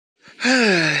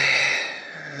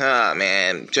Oh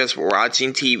man, just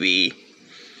watching TV.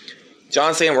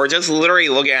 John saying we're just literally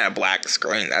looking at a black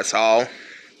screen, that's all.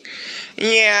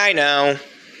 Yeah, I know.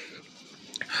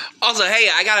 Also, hey,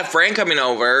 I got a friend coming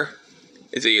over.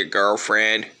 Is it your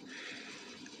girlfriend?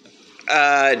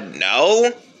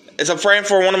 No. It's a friend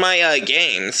for one of my,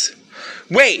 games.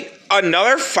 Wait,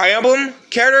 another Fire Emblem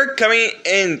character coming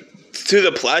in to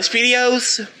the plush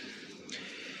videos?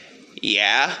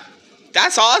 Yeah.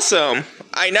 That's awesome.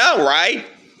 I know, right?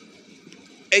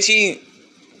 And he's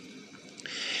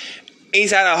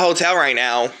at a hotel right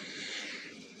now.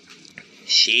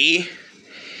 She?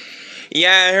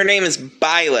 Yeah, her name is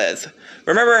Byleth.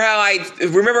 Remember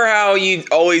how you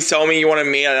always told me you wanted to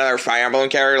meet another Fire Emblem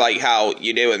character, like how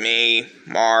you did with me,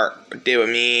 Marth, did with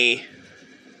me,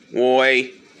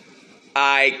 Roy,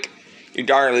 Ike, your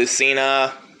daughter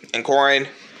Lucina, and Corin?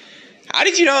 How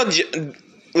did you know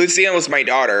Lucina was my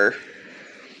daughter?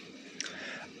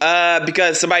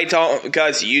 Because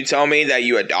you told me that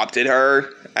you adopted her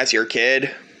as your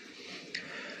kid.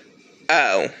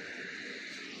 Oh.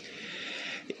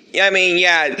 Yeah, I mean,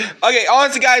 yeah. Okay,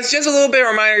 honestly, guys, just a little bit of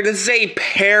a reminder. This is a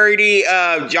parody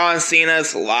of John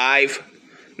Cena's live.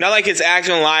 Not like his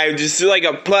actual live, just like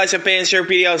a plush of fan shirt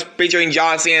videos featuring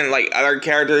John Cena and like other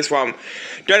characters from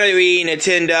WWE,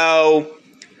 Nintendo,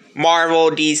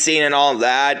 Marvel, DC, and all of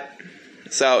that.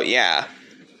 So, yeah.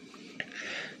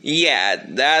 Yeah,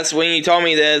 that's when you told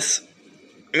me this.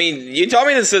 I mean, you told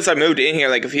me this since I moved in here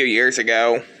like a few years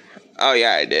ago. Oh,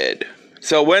 yeah, I did.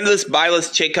 So, when's this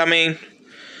Byleth chick coming?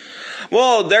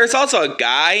 Well, there's also a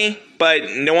guy,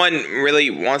 but no one really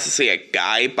wants to see a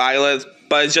guy Byleth,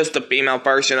 but it's just the female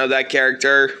version of that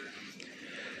character.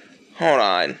 Hold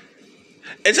on.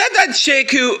 Is that chick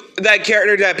that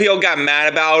character that people got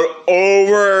mad about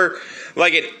over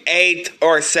like an 8th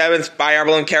or 7th Fire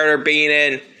Emblem character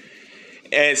being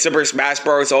in Super Smash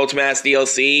Bros. Ultimate as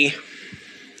DLC?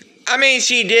 I mean,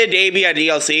 she did debut at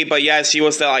DLC, but yeah, she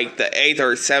was the 8th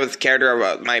or 7th character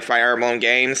of my Fire Emblem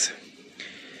games.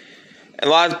 And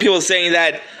a lot of people saying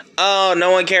that, oh, no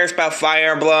one cares about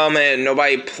Fire Emblem and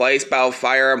nobody plays about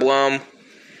Fire Emblem.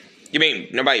 You mean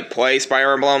nobody plays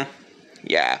Fire Emblem?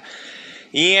 Yeah.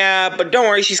 Yeah, but don't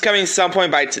worry, she's coming some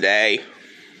point by today.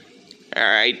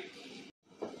 Alright.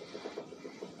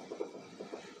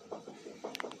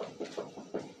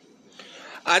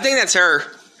 I think that's her.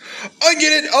 I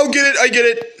get it.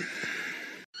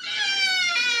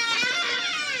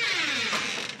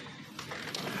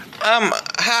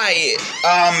 Hi.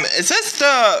 Is this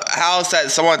the house that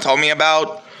someone told me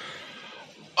about?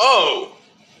 Oh.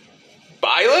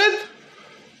 Byleth?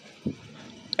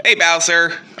 Hey,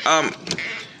 Bowser.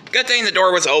 Good thing the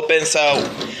door was open, so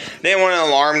didn't want to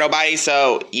alarm nobody,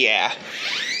 so yeah.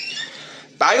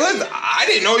 Byleth, I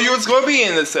didn't know you was going to be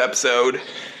in this episode.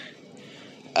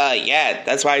 Yeah,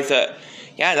 that's why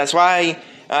that's why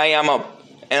I am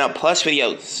in a plush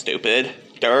video, stupid.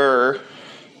 Durr.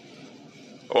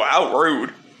 Oh, how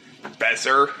rude,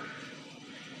 Besser.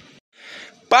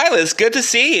 Byleth, it's good to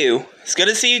see you. It's good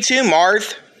to see you too,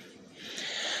 Marth.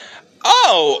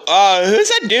 Oh, who's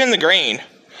that dude in the green?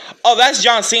 Oh, that's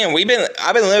John Cena.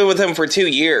 I've been living with him for 2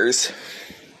 years.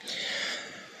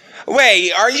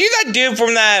 Wait, are you that dude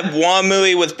from that one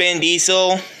movie with Vin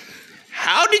Diesel?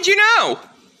 How did you know?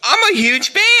 I'm a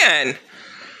huge fan.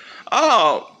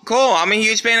 Oh, cool. I'm a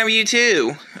huge fan of you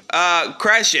too.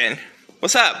 Question.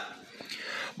 What's up?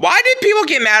 Why did people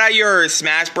get mad at your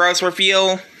Smash Bros.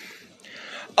 Reveal?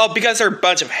 Oh, because they're a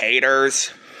bunch of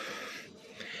haters.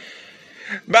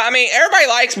 But, I mean, everybody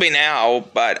likes me now,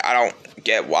 but I don't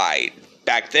get why.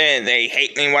 Back then, they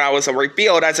hate me when I was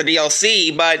revealed as a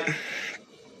DLC, but...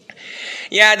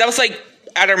 yeah, that was like,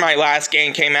 after my last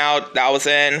game came out that I was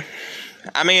in.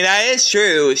 I mean, that is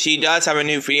true. She does have a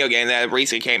new video game that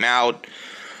recently came out.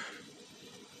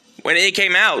 When it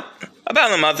came out?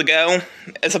 About a month ago.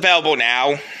 It's available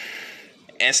now.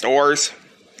 In stores.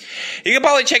 You can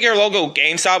probably check your local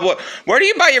GameStop. Where do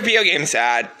you buy your video games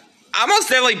at? I most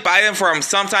definitely buy them from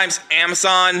sometimes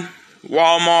Amazon,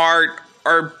 Walmart,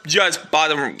 or just buy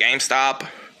them from GameStop.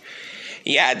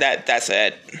 Yeah, that's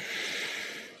it.